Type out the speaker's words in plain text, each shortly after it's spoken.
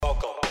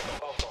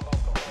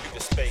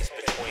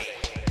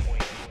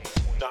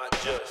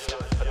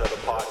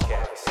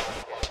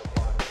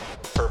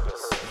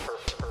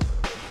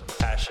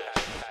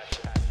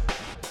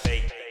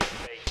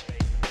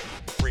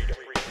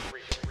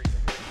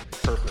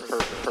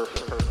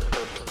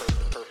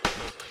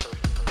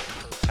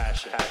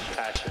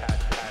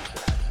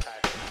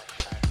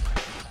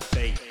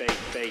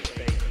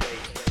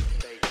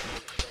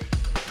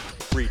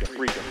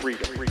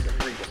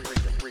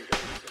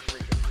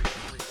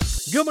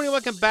morning,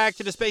 welcome back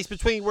to the space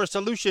between where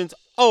solutions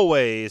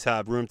always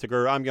have room to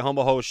grow. I'm your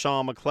humble host,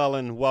 Sean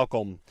McClellan.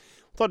 Welcome.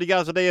 I'll talk to you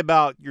guys today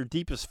about your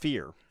deepest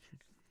fear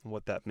and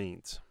what that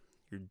means.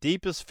 Your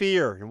deepest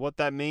fear and what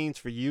that means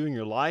for you and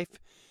your life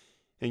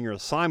and your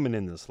assignment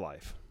in this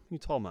life. You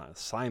talking about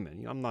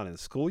assignment? I'm not in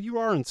school. You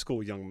are in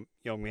school, young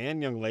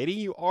man, young lady.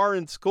 You are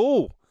in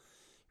school.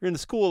 You're in the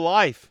school of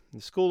life,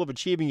 the school of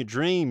achieving your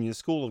dream, the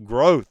school of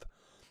growth.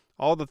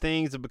 All the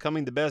things of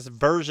becoming the best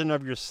version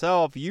of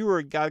yourself.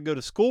 You got to go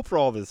to school for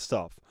all this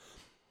stuff.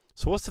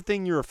 So what's the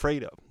thing you're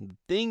afraid of? The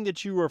thing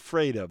that you are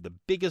afraid of, the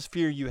biggest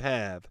fear you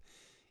have,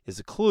 is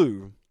a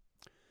clue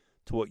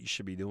to what you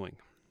should be doing.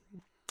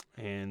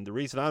 And the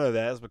reason I know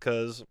that is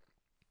because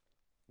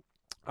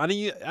I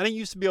didn't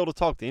used to be able to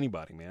talk to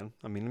anybody, man.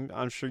 I mean,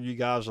 I'm sure you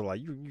guys are like,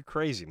 you're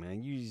crazy,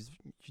 man. You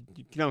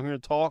get on here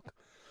and talk.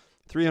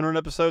 300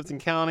 episodes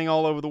and counting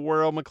all over the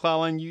world,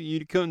 McClellan.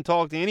 You couldn't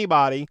talk to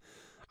anybody.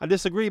 I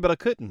disagree, but I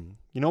couldn't.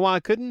 You know why I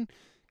couldn't?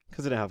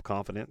 Because I didn't have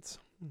confidence.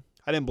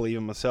 I didn't believe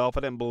in myself. I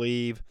didn't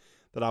believe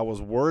that I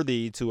was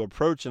worthy to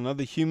approach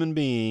another human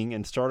being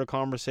and start a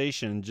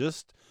conversation.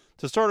 Just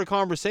to start a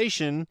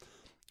conversation,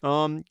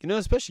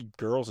 especially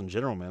girls in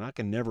general, man. I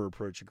can never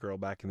approach a girl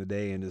back in the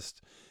day and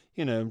just,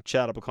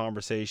 chat up a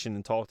conversation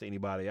and talk to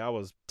anybody. I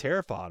was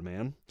terrified,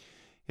 man.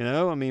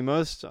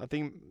 I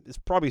think it's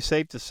probably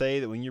safe to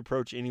say that when you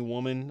approach any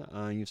woman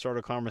and you start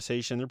a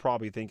conversation, they're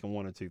probably thinking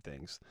one of two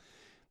things.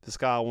 This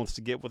guy wants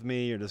to get with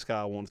me, or this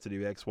guy wants to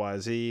do X, Y,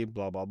 Z,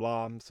 blah, blah,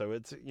 blah. So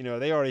it's,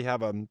 they already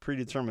have a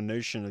predetermined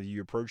notion of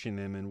you approaching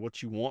them and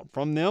what you want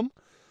from them.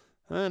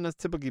 And that's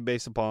typically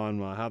based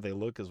upon how they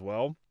look as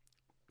well.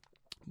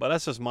 But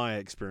that's just my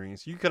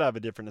experience. You could have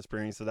a different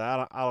experience to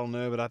that. I don't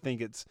know, but I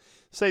think it's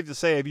safe to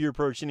say if you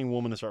approach any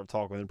woman and start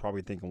talking, they're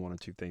probably thinking one or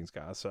two things,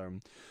 guys. So,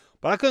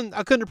 but I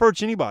couldn't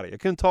approach anybody. I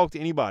couldn't talk to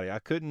anybody. I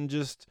couldn't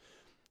just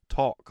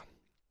talk.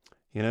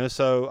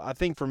 So I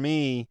think for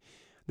me,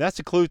 that's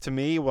a clue to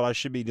me. What I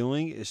should be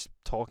doing is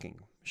talking,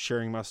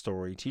 sharing my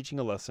story, teaching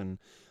a lesson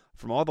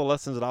from all the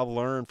lessons that I've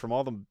learned, from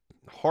all the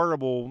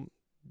horrible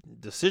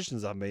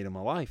decisions I've made in my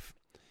life.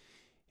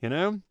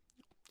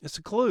 It's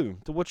a clue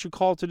to what you're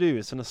called to do.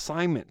 It's an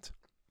assignment.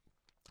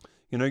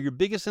 Your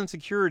biggest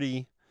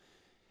insecurity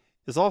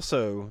is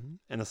also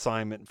an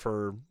assignment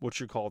for what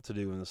you're called to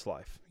do in this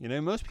life.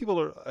 Most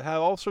people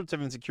have all sorts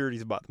of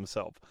insecurities about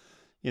themselves.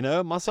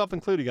 Myself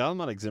included, I'm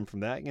not exempt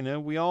from that.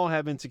 We all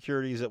have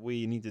insecurities that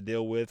we need to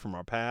deal with from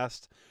our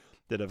past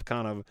that have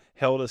kind of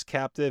held us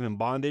captive in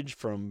bondage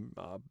from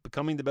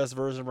becoming the best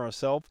version of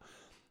ourselves.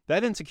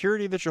 That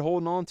insecurity that you're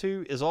holding on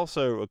to is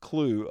also a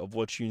clue of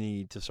what you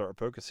need to start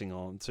focusing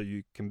on so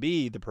you can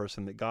be the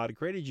person that God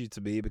created you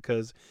to be,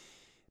 because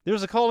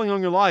there's a calling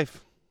on your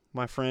life,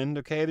 my friend,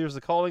 okay? There's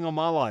a calling on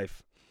my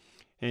life.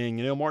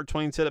 And, Mark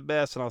Twain said it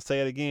best, and I'll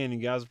say it again. You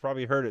guys have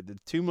probably heard it. The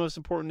two most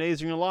important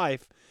days in your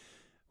life,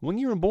 when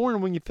you were born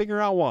and when you figure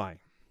out why.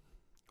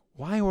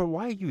 Why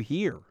are you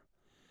here?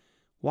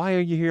 Why are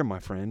you here, my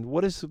friend?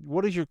 What is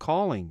your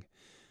calling?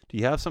 Do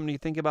you have something you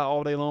think about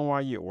all day long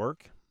while you're at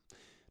work?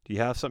 Do you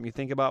have something you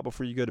think about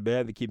before you go to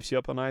bed that keeps you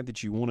up at night,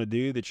 that you want to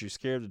do, that you're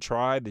scared to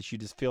try, that you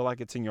just feel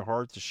like it's in your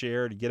heart to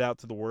share, to get out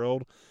to the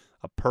world,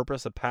 a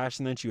purpose, a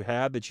passion that you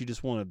have that you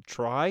just want to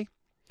try?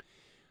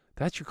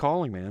 That's your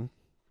calling, man.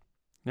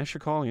 That's your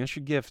calling. That's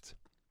your gift.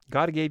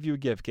 God gave you a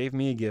gift, gave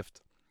me a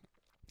gift.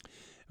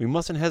 We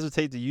mustn't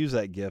hesitate to use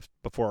that gift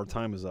before our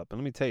time is up.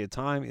 And let me tell you,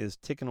 time is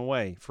ticking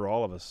away for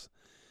all of us.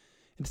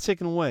 It's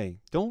ticking away.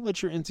 Don't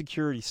let your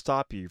insecurity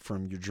stop you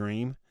from your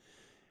dream.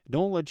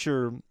 Don't let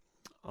your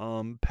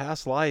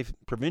past life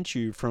prevent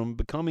you from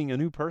becoming a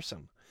new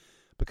person,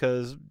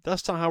 because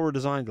that's not how we're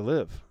designed to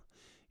live.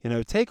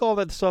 Take all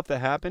that stuff that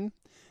happened,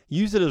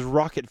 use it as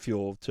rocket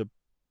fuel to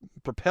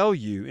propel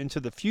you into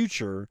the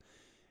future,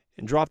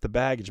 and drop the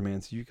baggage,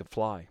 man, so you can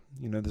fly.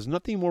 There's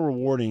nothing more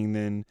rewarding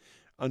than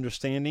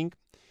understanding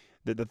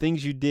that the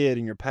things you did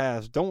in your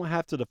past don't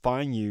have to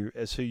define you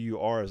as who you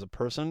are as a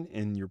person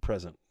in your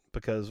present.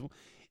 Because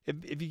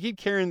if you keep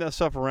carrying that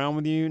stuff around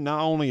with you,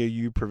 not only are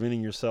you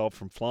preventing yourself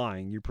from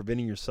flying, you're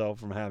preventing yourself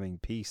from having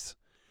peace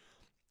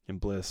and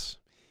bliss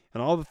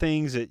and all the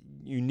things that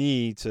you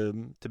need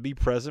to be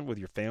present with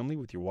your family,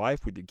 with your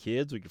wife, with your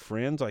kids, with your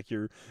friends. Like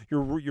you're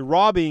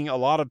robbing a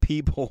lot of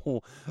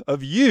people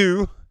of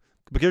you,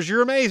 because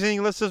you're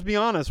amazing. Let's just be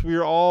honest. We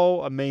are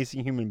all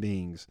amazing human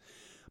beings.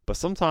 But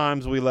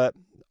sometimes we let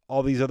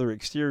all these other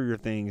exterior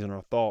things and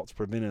our thoughts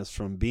prevent us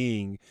from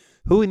being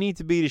who we need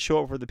to be to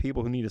show up for the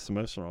people who need us the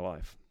most in our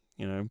life.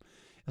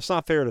 It's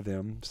not fair to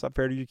them. It's not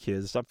fair to your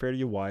kids. It's not fair to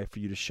your wife for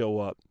you to show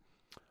up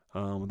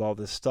with all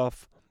this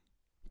stuff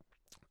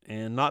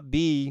and not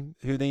be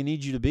who they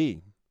need you to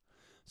be.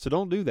 So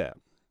don't do that.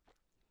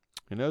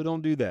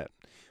 Don't do that.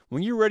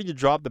 When you're ready to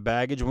drop the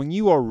baggage, when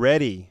you are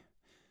ready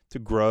to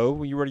grow,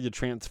 when you're ready to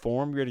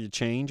transform, you're ready to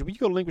change, when you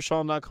go to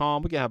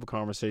linkwithsean.com, we can have a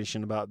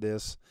conversation about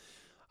this.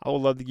 I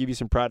would love to give you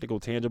some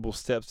practical, tangible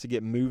steps to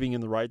get moving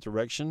in the right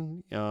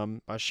direction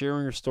by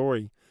sharing your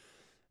story,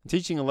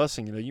 teaching a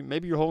lesson.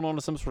 Maybe you're holding on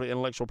to some sort of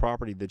intellectual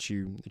property that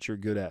you're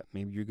good at.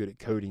 Maybe you're good at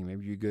coding.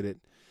 Maybe you're good at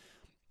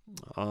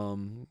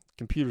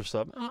computer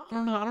stuff. I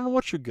don't know. I don't know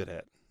what you're good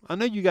at. I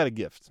know you got a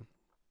gift.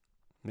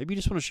 Maybe you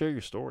just want to share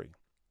your story.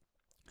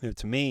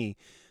 To me,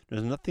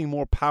 there's nothing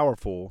more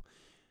powerful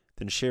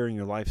than sharing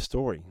your life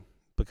story,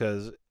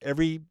 because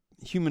every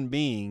human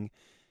being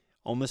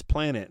on this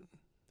planet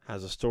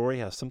has a story,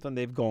 has something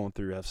they've gone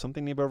through, has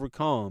something they've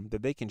overcome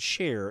that they can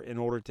share in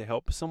order to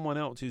help someone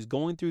else who's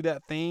going through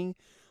that thing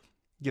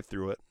get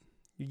through it.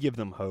 You give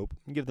them hope.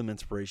 You give them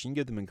inspiration. You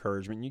give them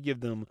encouragement. You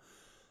give them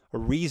a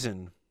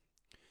reason.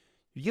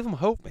 You give them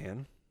hope,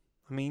 man.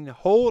 I mean,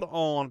 hold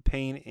on,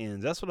 pain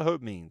ends. That's what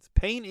hope means.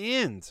 Pain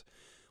ends.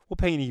 What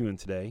pain are you in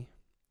today?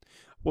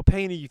 What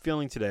pain are you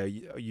feeling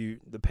today? Are you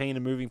the pain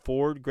of moving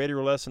forward, greater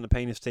or less than the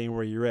pain of staying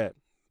where you're at?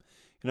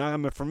 I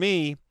mean, for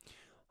me,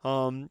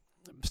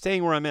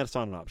 staying where I'm at is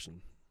not an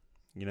option.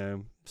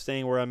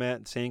 Staying where I'm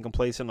at, staying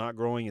complacent, not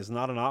growing is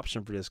not an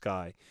option for this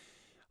guy.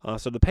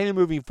 So the pain of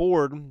moving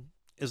forward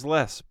is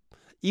less.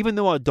 Even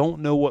though I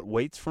don't know what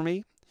waits for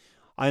me,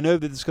 I know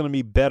that it's going to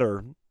be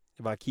better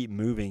if I keep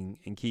moving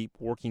and keep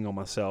working on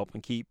myself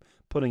and keep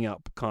putting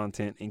out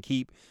content and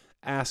keep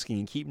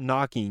asking, keep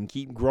knocking,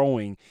 keep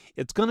growing.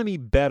 It's going to be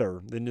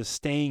better than just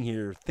staying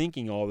here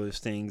thinking all those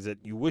things that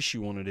you wish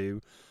you want to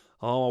do.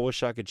 Oh, I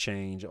wish I could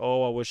change.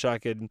 Oh, I wish I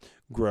could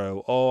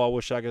grow. Oh, I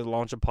wish I could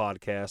launch a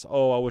podcast.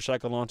 Oh, I wish I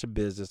could launch a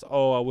business.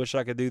 Oh, I wish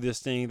I could do this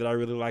thing that I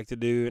really like to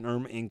do and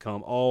earn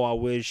income. Oh, I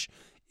wish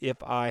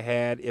if I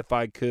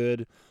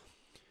could.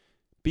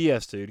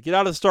 BS, dude. Get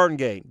out of the starting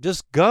gate.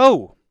 Just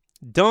go.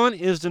 Done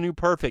is the new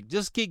perfect.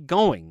 Just get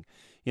going.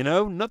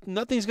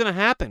 Nothing's going to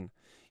happen.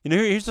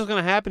 Here's what's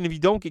going to happen if you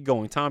don't get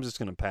going. Time's just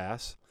going to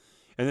pass.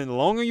 And then the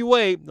longer you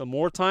wait, the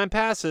more time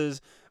passes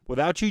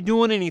without you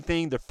doing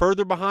anything, the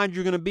further behind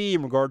you're going to be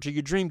in regard to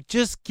your dream.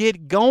 Just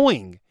get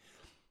going.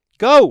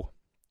 Go.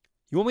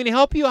 You want me to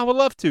help you? I would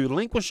love to.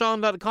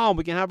 linkwithsean.com.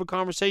 We can have a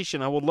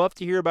conversation. I would love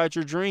to hear about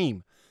your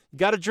dream. You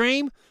got a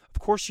dream?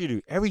 Of course you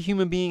do. Every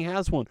human being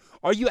has one.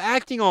 Are you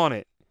acting on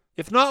it?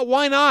 If not,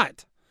 why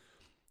not?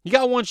 You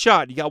got one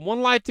shot. You got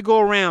one life to go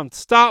around.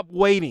 Stop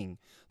waiting.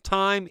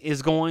 Time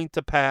is going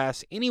to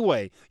pass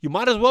anyway. You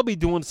might as well be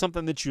doing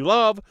something that you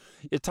love.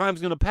 If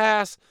time's going to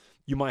pass,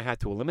 you might have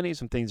to eliminate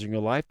some things in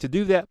your life to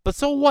do that. But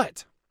so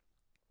what?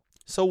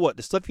 So what?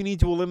 The stuff you need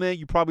to eliminate,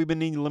 you've probably been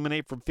needing to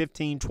eliminate for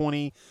 15,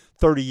 20,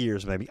 30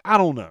 years maybe. I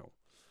don't know.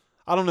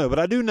 But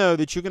I do know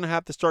that you're going to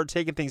have to start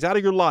taking things out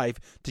of your life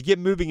to get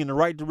moving in the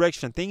right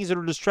direction. Things that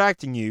are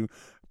distracting you,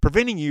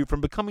 preventing you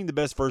from becoming the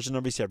best version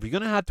of yourself. You're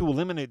going to have to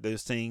eliminate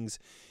those things,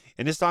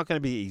 and it's not going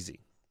to be easy.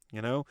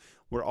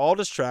 We're all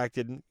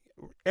distracted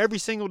every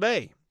single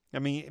day. I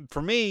mean,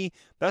 for me,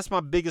 that's my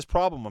biggest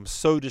problem. I'm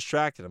so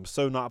distracted. I'm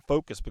so not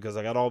focused because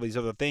I got all these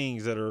other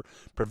things that are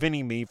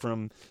preventing me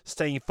from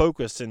staying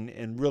focused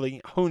and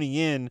really honing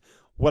in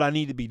what I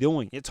need to be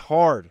doing. It's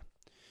hard.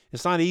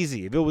 It's not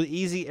easy. If it was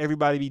easy,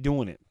 everybody would be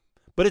doing it.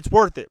 But it's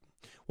worth it.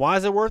 Why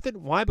is it worth it?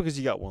 Why? Because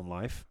you got one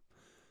life.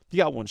 You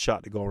got one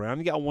shot to go around.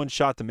 You got one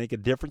shot to make a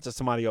difference in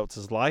somebody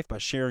else's life by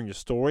sharing your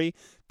story,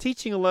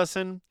 teaching a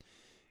lesson,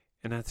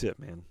 and that's it,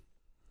 man.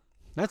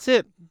 That's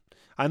it.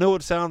 I know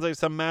it sounds like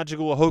some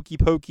magical,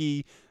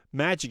 hokey-pokey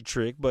magic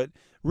trick, but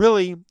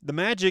really, the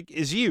magic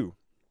is you.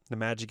 The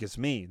magic is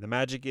me. The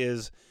magic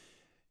is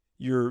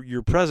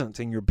your presence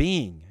and your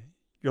being.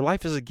 Your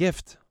life is a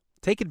gift.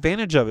 Take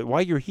advantage of it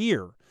while you're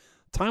here.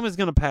 Time is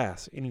going to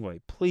pass.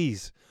 Anyway,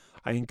 please,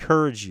 I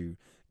encourage you,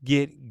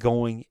 get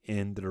going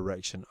in the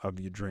direction of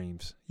your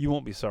dreams. You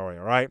won't be sorry,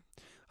 all right?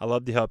 I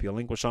love to help you.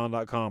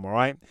 linkwithsean.com, all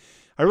right?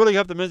 I really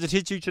hope the message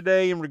hits you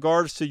today in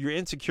regards to your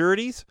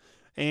insecurities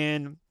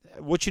and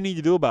what you need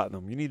to do about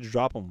them. You need to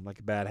drop them like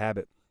a bad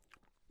habit.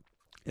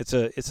 It's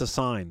a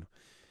sign.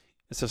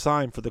 It's a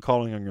sign for the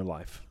calling on your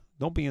life.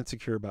 Don't be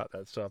insecure about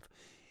that stuff.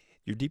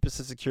 Your deepest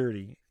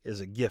insecurity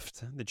is a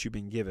gift that you've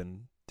been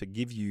given to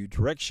give you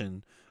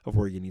direction of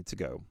where you need to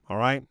go. All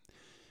right?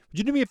 Would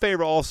you do me a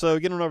favor also?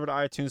 Get on over to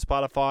iTunes,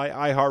 Spotify,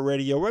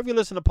 iHeartRadio, wherever you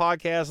listen to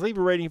podcasts. Leave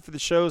a rating for the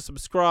show.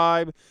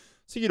 Subscribe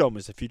so you don't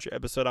miss a future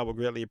episode. I would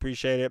greatly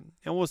appreciate it.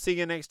 And we'll see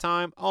you next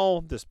time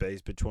on The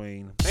Space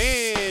Between.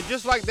 And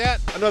just like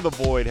that, another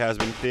void has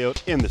been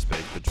filled in the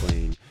space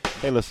between.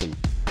 Hey, listen,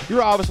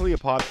 you're obviously a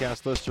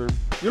podcast listener.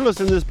 You're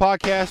listening to this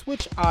podcast,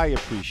 which I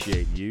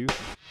appreciate you.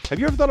 Have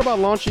you ever thought about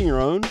launching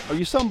your own? Are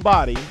you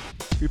somebody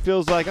who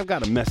feels like I've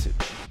got a message,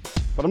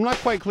 but I'm not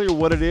quite clear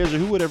what it is or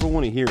who would ever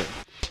want to hear it?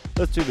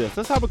 Let's do this.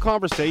 Let's have a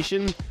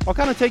conversation. I'll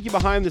kind of take you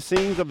behind the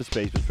scenes of the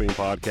Space Between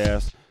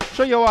podcast,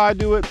 show you how I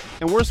do it,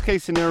 and worst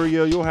case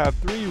scenario, you'll have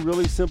 3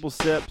 really simple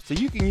steps that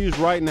you can use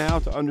right now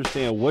to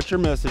understand what your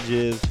message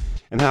is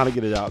and how to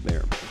get it out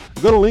there.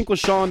 Go to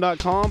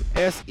linkwithsean.com,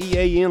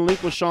 SEAN,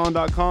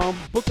 linkwithsean.com,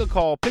 book a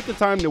call, pick a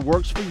time that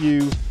works for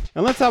you,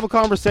 and let's have a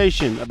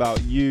conversation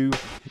about you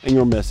and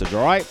your message,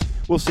 all right?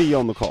 We'll see you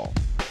on the call.